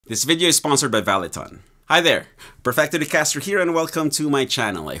This video is sponsored by Valeton. Hi there, Perfecto the Castro here and welcome to my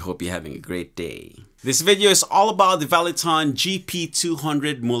channel. I hope you're having a great day. This video is all about the Valeton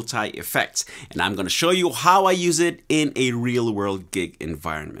GP-200 multi-effects, and I'm going to show you how I use it in a real-world gig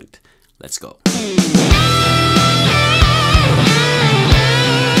environment. Let's go.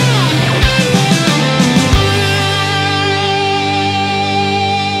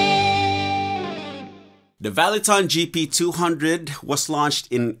 The Valeton GP-200 was launched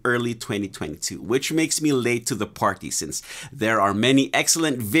in early 2022, which makes me late to the party since there are many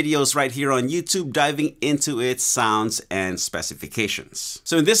excellent videos right here on YouTube diving into its sounds and specifications.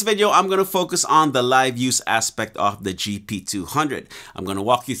 So in this video, I'm going to focus on the live use aspect of the GP-200. I'm going to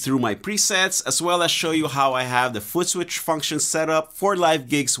walk you through my presets as well as show you how I have the footswitch function set up for live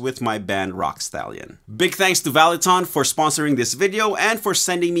gigs with my band Rock Stallion. Big thanks to Valeton for sponsoring this video and for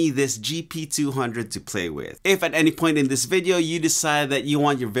sending me this GP-200 to play with. If at any point in this video you decide that you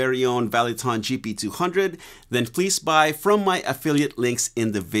want your very own Valeton GP-200, then please buy from my affiliate links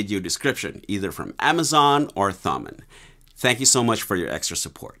in the video description, either from Amazon or Thumbin. Thank you so much for your extra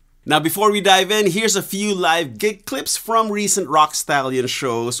support. Now before we dive in, here's a few live gig clips from recent Rock Stallion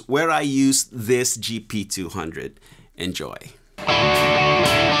shows where I used this GP-200. Enjoy.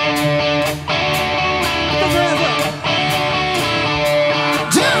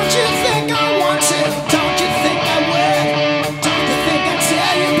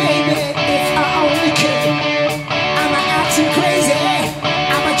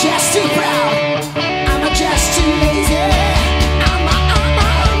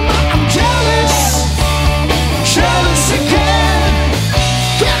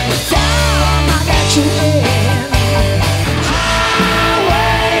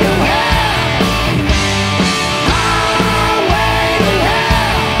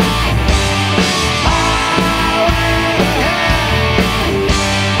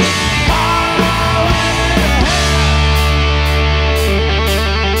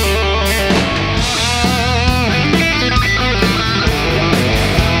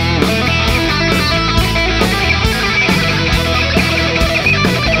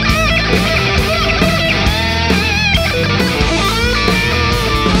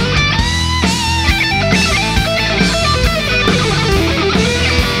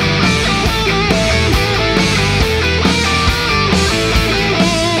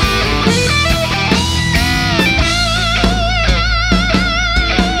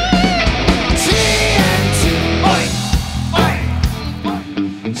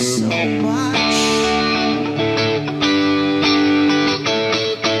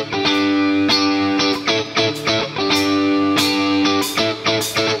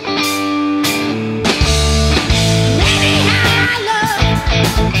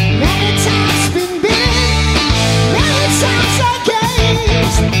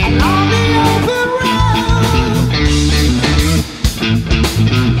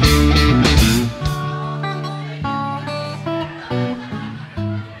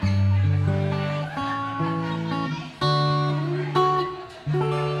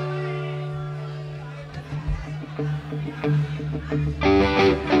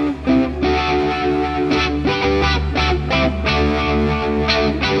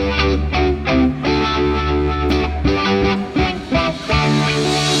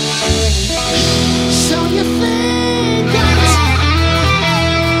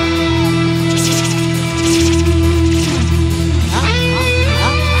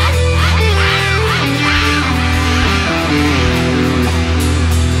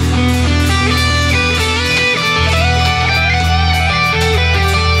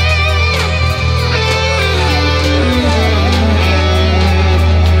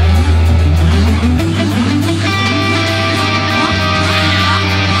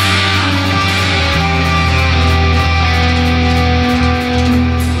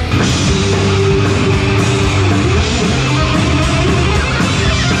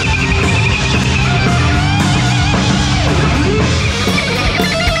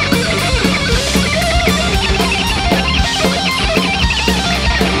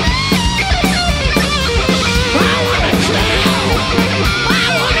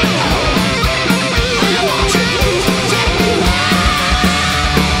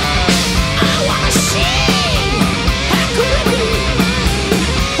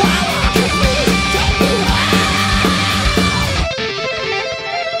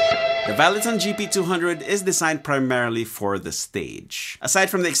 The Valeton GP-200 is designed primarily for the stage. Aside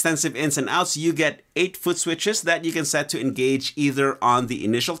from the extensive ins and outs, you get 8 foot switches that you can set to engage either on the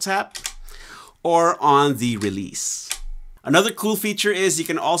initial tap or on the release. Another cool feature is you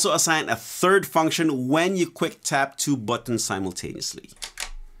can also assign a third function when you quick tap 2 buttons simultaneously.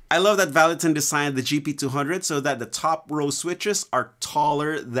 I love that Valeton designed the GP200 so that the top row switches are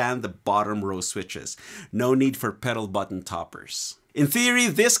taller than the bottom row switches. No need for pedal button toppers. In theory,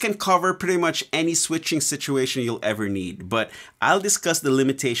 this can cover pretty much any switching situation you'll ever need, but I'll discuss the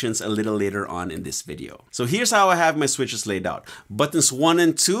limitations a little later on in this video. So here's how I have my switches laid out. Buttons 1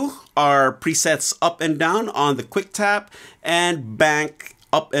 and 2 are presets up and down on the quick tap, and bank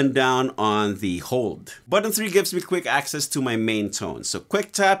up and down on the hold. Button 3 gives me quick access to my main tone. So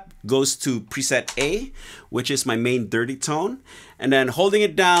quick tap goes to preset A, which is my main dirty tone, and then holding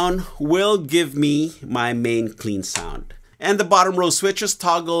it down will give me my main clean sound. And the bottom row switches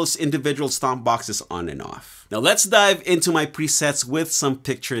toggles individual stomp boxes on and off. Now let's dive into my presets with some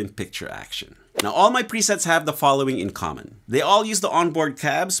picture-in-picture action. Now all my presets have the following in common. They all use the onboard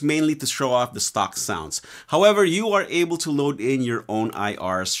cabs mainly to show off the stock sounds. However, you are able to load in your own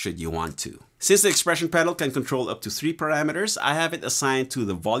IRs should you want to. Since the expression pedal can control up to 3 parameters, I have it assigned to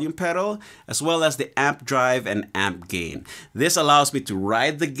the volume pedal as well as the amp drive and amp gain. This allows me to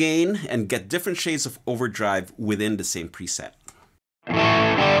ride the gain and get different shades of overdrive within the same preset.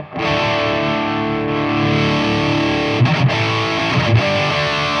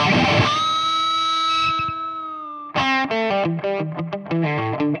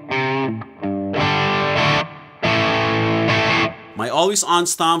 My always on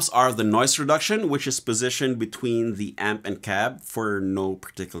stomps are the noise reduction, which is positioned between the amp and cab for no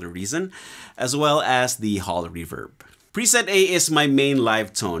particular reason, as well as the hall reverb. Preset A is my main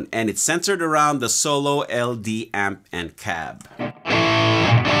live tone, and it's centered around the solo LD amp and cab.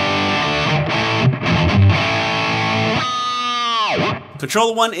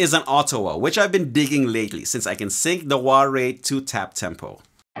 Control 1 is an auto wah, which I've been digging lately since I can sync the wah rate to tap tempo.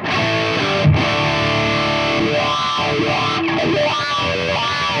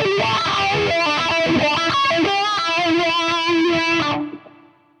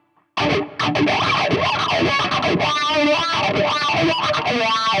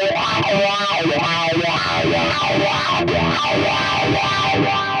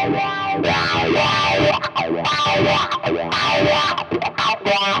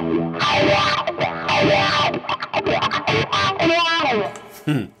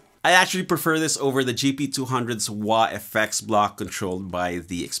 I actually prefer this over the GP200's wah effects block controlled by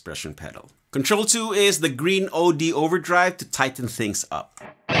the expression pedal. Control 2 is the green OD overdrive to tighten things up.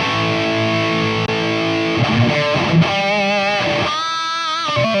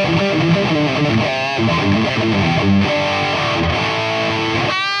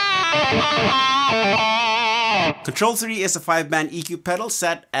 Control 3 is a 5-band EQ pedal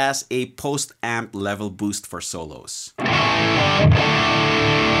set as a post-amp level boost for solos.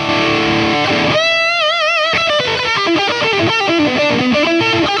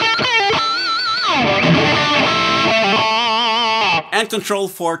 And Control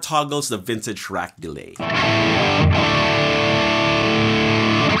 4 toggles the vintage rack delay.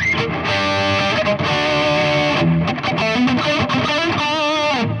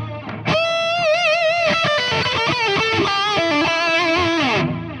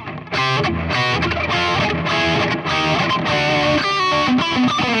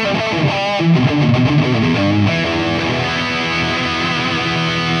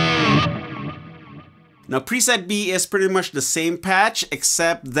 Now preset B is pretty much the same patch,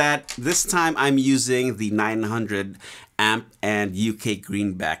 except that this time I'm using the 900 amp and UK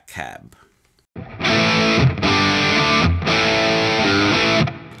greenback cab.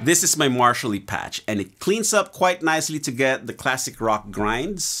 This is my Marshall patch, and it cleans up quite nicely to get the classic rock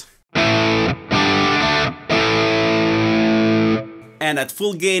grinds. And at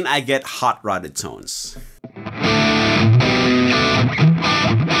full gain, I get hot rodded tones.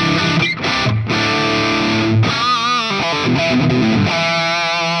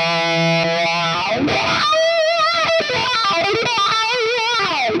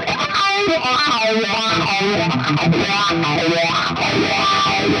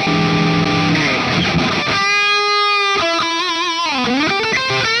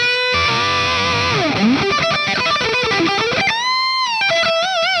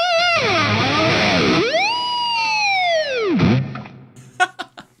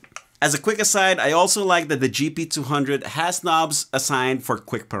 As a quick aside, I also like that the GP200 has knobs assigned for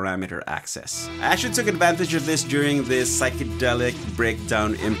quick parameter access. I actually took advantage of this during this psychedelic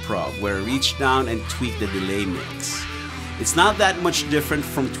breakdown improv where I reached down and tweaked the delay mix. It's not that much different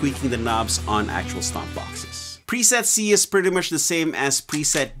from tweaking the knobs on actual stomp boxes. Preset C is pretty much the same as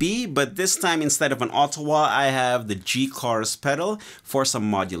preset B, but this time instead of an auto wah, I have the G chorus pedal for some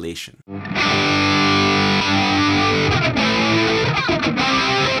modulation.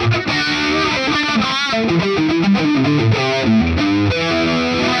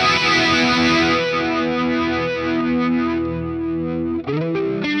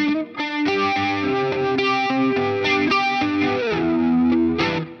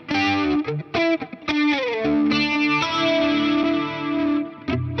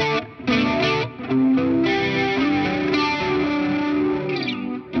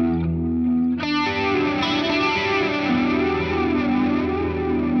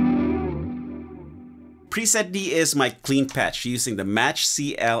 preset D is my clean patch using the Match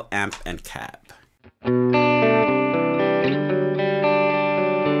CL amp and cab.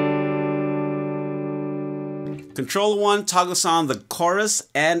 Control 1 toggles on the chorus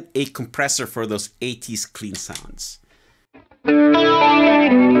and a compressor for those 80s clean sounds.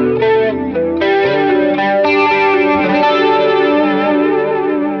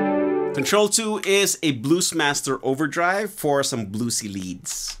 Control 2 is a Bluesmaster overdrive for some bluesy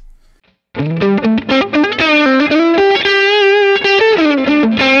leads.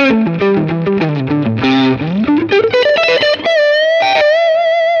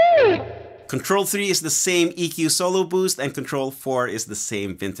 Control 3 is the same EQ solo boost, and Control 4 is the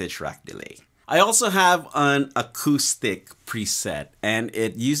same vintage rack delay. I also have an acoustic preset, and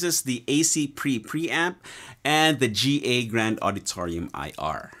it uses the AC preamp and the GA Grand Auditorium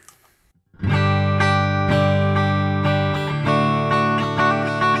IR.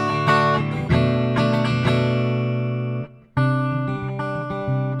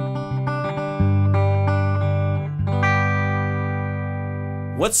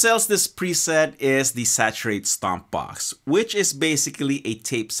 What sells this preset is the Saturate stompbox, which is basically a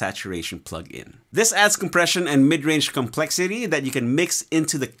tape saturation plugin. This adds compression and mid-range complexity that you can mix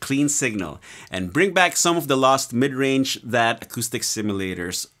into the clean signal and bring back some of the lost mid-range that acoustic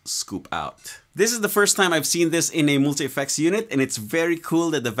simulators scoop out. This is the first time I've seen this in a multi-effects unit, and it's very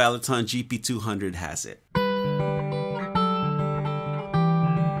cool that the Valeton GP-200 has it.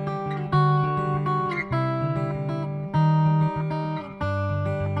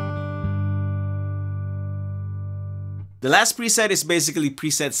 The last preset is basically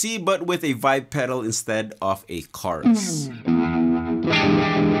preset C, but with a vibe pedal instead of a chorus.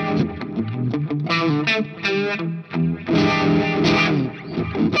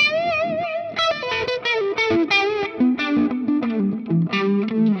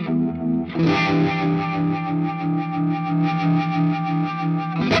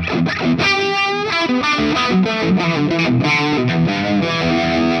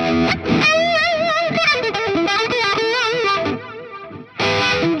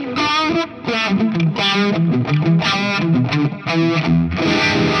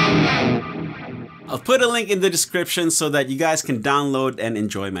 I'll put a link in the description so that you guys can download and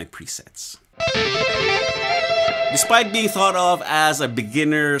enjoy my presets. Despite being thought of as a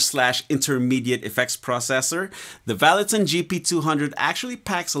beginner/intermediate effects processor, the Valeton GP-200 actually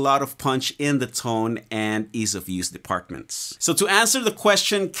packs a lot of punch in the tone and ease of use departments. So to answer the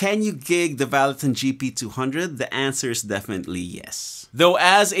question, can you gig the Valeton GP-200? The answer is definitely yes. Though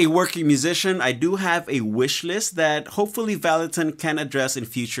as a working musician, I do have a wish list that hopefully Valeton can address in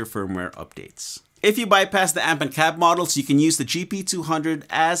future firmware updates. If you bypass the amp and cab models, you can use the GP-200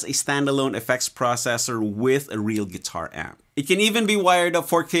 as a standalone effects processor with a real guitar amp. It can even be wired up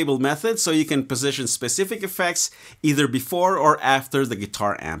for cable method, so you can position specific effects either before or after the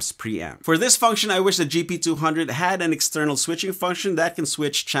guitar amp's preamp. For this function, I wish the GP-200 had an external switching function that can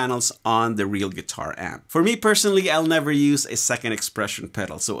switch channels on the real guitar amp. For me personally, I'll never use a second expression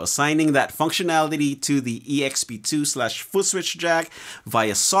pedal, so assigning that functionality to the EXP2/footswitch jack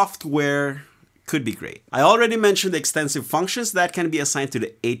via software could be great. I already mentioned the extensive functions that can be assigned to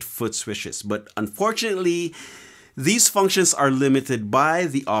the 8 foot switches, but unfortunately, these functions are limited by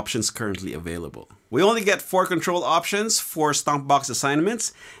the options currently available. We only get 4 control options for stompbox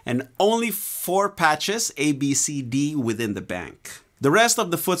assignments and only 4 patches A, B, C, D within the bank. The rest of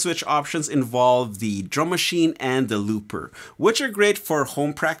the foot switch options involve the drum machine and the looper, which are great for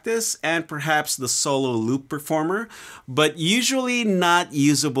home practice and perhaps the solo loop performer, but usually not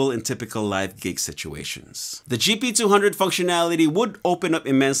usable in typical live gig situations. The GP-200 functionality would open up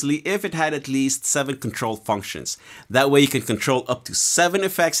immensely if it had at least 7 control functions. That way you can control up to 7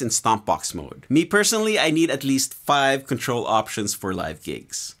 effects in stompbox mode. Me personally, I need at least 5 control options for live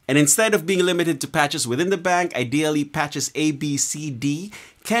gigs. And instead of being limited to patches within the bank, ideally patches A, B, C, D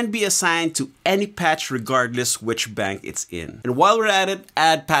can be assigned to any patch regardless which bank it's in. And while we're at it,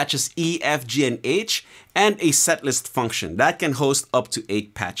 add patches E, F, G, and H and a setlist function that can host up to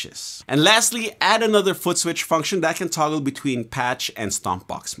 8 patches. And lastly, add another foot switch function that can toggle between patch and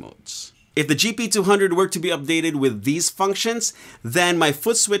stompbox modes. If the GP-200 were to be updated with these functions, then my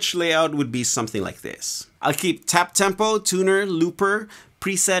foot switch layout would be something like this. I'll keep tap tempo, tuner, looper,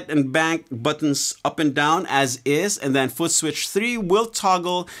 preset and bank buttons up and down as is, and then foot switch 3 will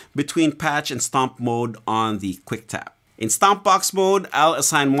toggle between patch and stomp mode on the quick tap. In stompbox mode, I'll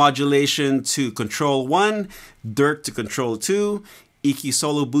assign modulation to control 1, dirt to control 2, EQ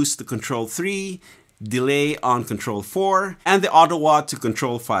solo boost to control 3, delay on control 4, and the auto wah to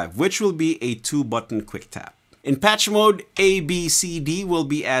control 5, which will be a 2-button quick tap. In patch mode, A, B, C, D will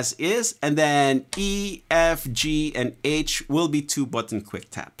be as is, and then E, F, G, and H will be 2-button quick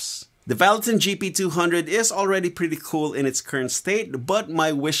taps. The Valeton GP-200 is already pretty cool in its current state, but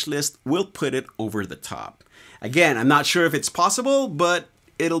my wish list will put it over the top. Again, I'm not sure if it's possible, but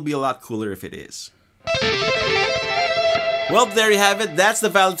it'll be a lot cooler if it is. Well, there you have it. That's the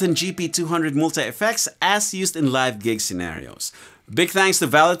Valeton GP-200 multi-effects as used in live gig scenarios. Big thanks to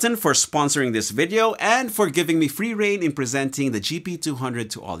Valeton for sponsoring this video and for giving me free reign in presenting the GP-200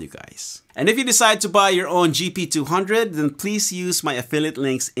 to all you guys. And if you decide to buy your own GP-200, then please use my affiliate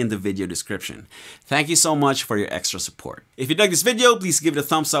links in the video description. Thank you so much for your extra support. If you dug this video, please give it a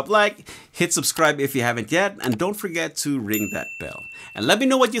thumbs up like, hit subscribe if you haven't yet, and don't forget to ring that bell. And let me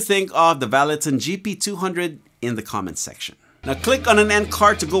know what you think of the Valeton GP-200 in the comments section. Now click on an end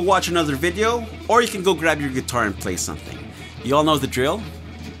card to go watch another video, or you can go grab your guitar and play something. You all know the drill.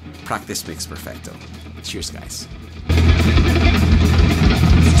 Practice makes perfecto. Cheers, guys.